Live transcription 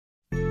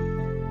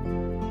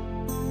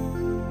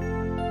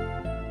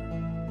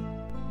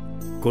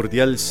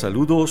Cordial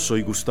saludo,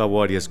 soy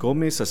Gustavo Arias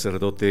Gómez,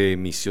 sacerdote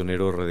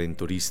misionero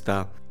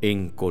redentorista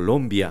en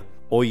Colombia.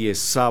 Hoy es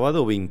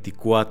sábado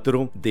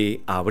 24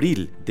 de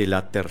abril de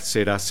la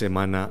tercera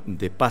semana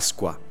de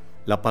Pascua.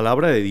 La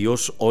palabra de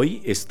Dios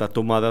hoy está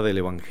tomada del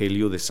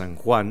Evangelio de San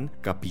Juan,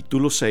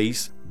 capítulo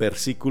 6,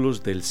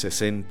 versículos del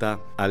 60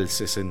 al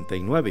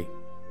 69.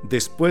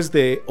 Después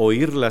de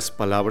oír las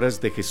palabras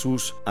de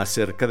Jesús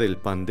acerca del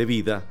pan de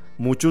vida,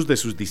 muchos de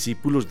sus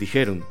discípulos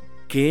dijeron: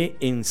 ¡qué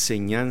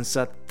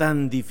enseñanza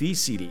tan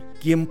difícil!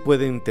 ¿Quién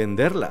puede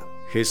entenderla?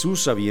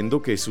 Jesús,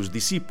 sabiendo que sus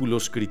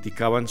discípulos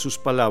criticaban sus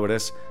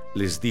palabras,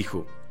 les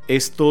dijo: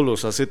 ¿esto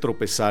los hace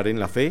tropezar en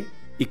la fe?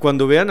 Y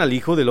cuando vean al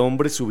Hijo del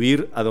Hombre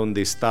subir a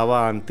donde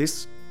estaba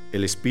antes,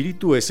 el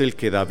Espíritu es el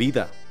que da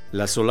vida.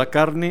 La sola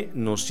carne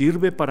no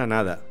sirve para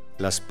nada.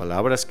 Las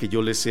palabras que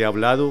yo les he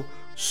hablado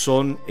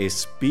son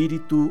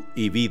espíritu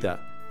y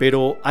vida.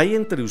 Pero hay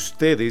entre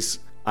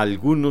ustedes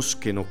algunos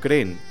que no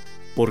creen,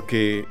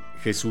 porque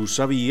Jesús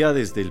sabía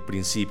desde el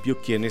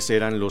principio quiénes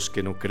eran los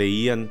que no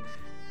creían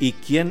y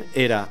quién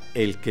era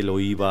el que lo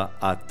iba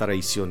a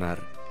traicionar.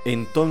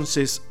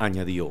 Entonces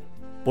añadió: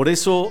 por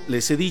eso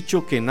les he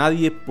dicho que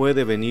nadie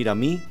puede venir a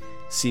mí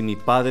si mi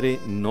Padre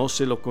no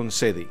se lo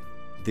concede.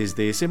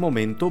 Desde ese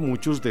momento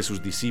muchos de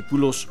sus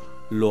discípulos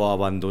lo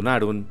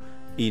abandonaron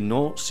y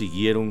no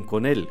siguieron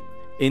con él.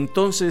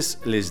 Entonces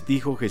les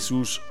dijo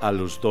Jesús a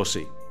los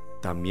 12: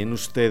 ¿también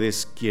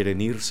ustedes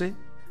quieren irse?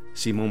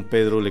 Simón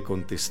Pedro le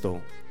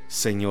contestó: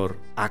 Señor,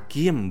 ¿a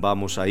quién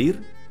vamos a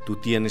ir? Tú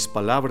tienes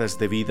palabras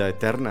de vida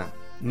eterna.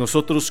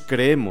 Nosotros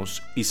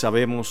creemos y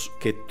sabemos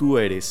que tú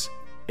eres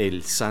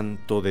el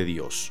Santo de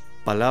Dios.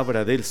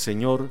 Palabra del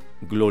Señor,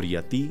 gloria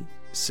a ti,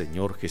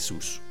 Señor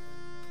Jesús.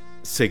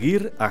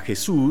 Seguir a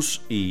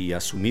Jesús y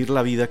asumir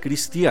la vida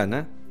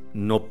cristiana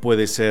no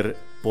puede ser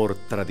por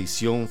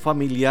tradición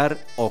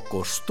familiar o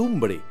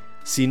costumbre,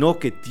 sino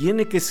que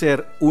tiene que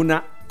ser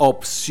una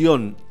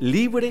opción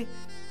libre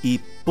y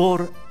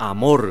por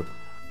amor,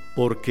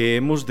 porque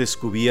hemos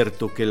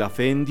descubierto que la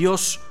fe en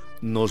Dios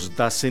nos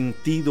da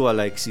sentido a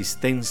la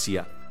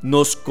existencia,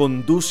 nos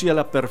conduce a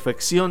la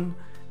perfección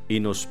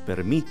y nos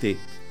permite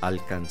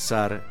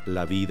alcanzar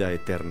la vida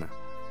eterna.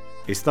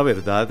 Esta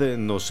verdad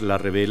nos la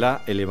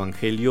revela el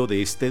Evangelio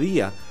de este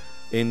día,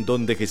 en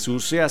donde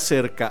Jesús se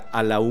acerca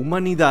a la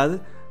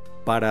humanidad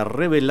para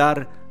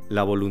revelar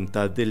la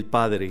voluntad del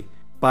Padre,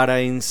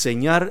 para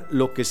enseñar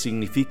lo que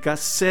significa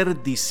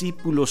ser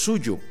discípulo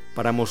suyo,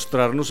 para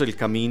mostrarnos el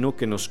camino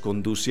que nos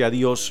conduce a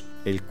Dios,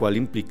 el cual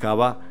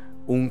implicaba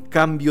un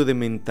cambio de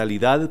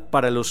mentalidad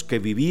para los que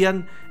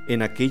vivían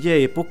en aquella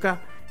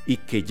época y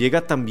que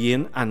llega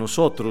también a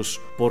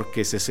nosotros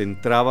porque se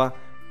centraba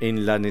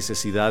en la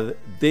necesidad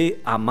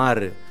de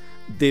amar,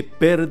 de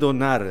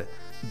perdonar,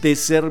 de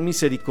ser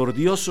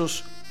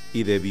misericordiosos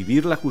y de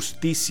vivir la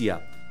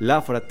justicia,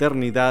 la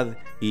fraternidad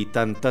y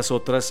tantas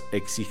otras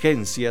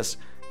exigencias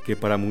que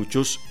para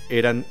muchos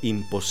eran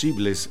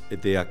imposibles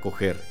de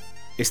acoger.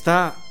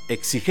 Esta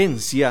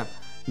exigencia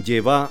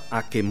lleva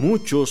a que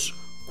muchos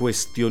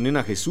cuestionen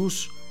a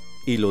Jesús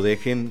y lo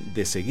dejen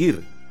de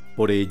seguir.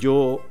 Por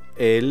ello,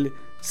 Él,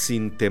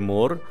 sin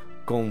temor,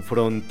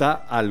 confronta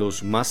a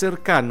los más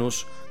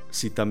cercanos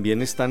si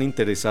también están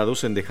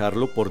interesados en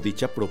dejarlo por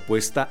dicha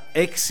propuesta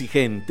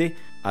exigente,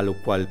 a lo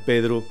cual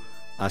Pedro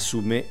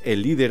asume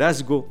el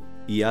liderazgo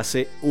y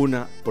hace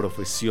una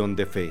profesión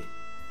de fe.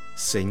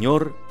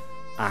 Señor,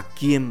 ¿a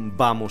quién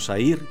vamos a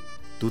ir?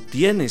 Tú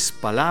tienes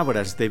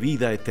palabras de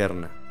vida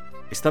eterna.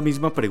 Esta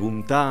misma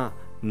pregunta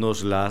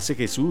nos la hace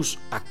Jesús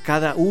a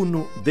cada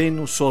uno de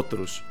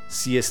nosotros,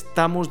 si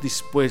estamos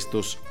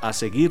dispuestos a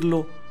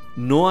seguirlo,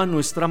 no a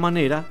nuestra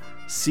manera,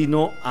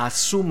 sino a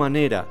su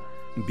manera,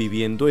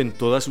 viviendo en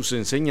todas sus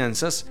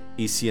enseñanzas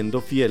y siendo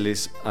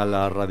fieles a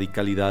la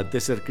radicalidad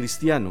de ser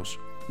cristianos.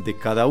 De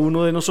cada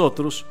uno de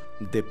nosotros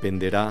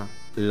dependerá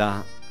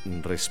la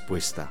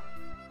respuesta.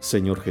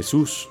 Señor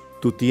Jesús,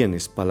 tú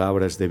tienes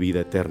palabras de vida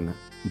eterna.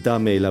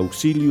 Dame el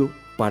auxilio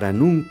para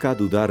nunca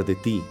dudar de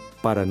ti,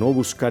 para no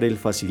buscar el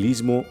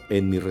facilismo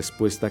en mi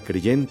respuesta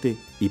creyente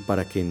y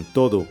para que en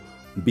todo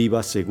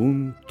viva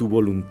según tu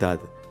voluntad,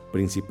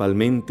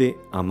 principalmente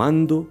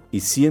amando y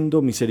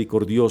siendo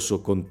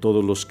misericordioso con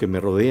todos los que me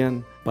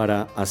rodean,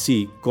 para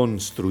así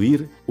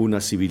construir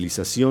una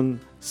civilización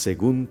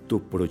según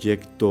tu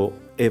proyecto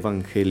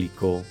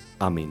evangélico.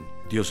 Amén.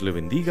 Dios le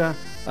bendiga.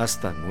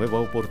 Hasta nueva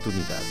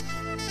oportunidad.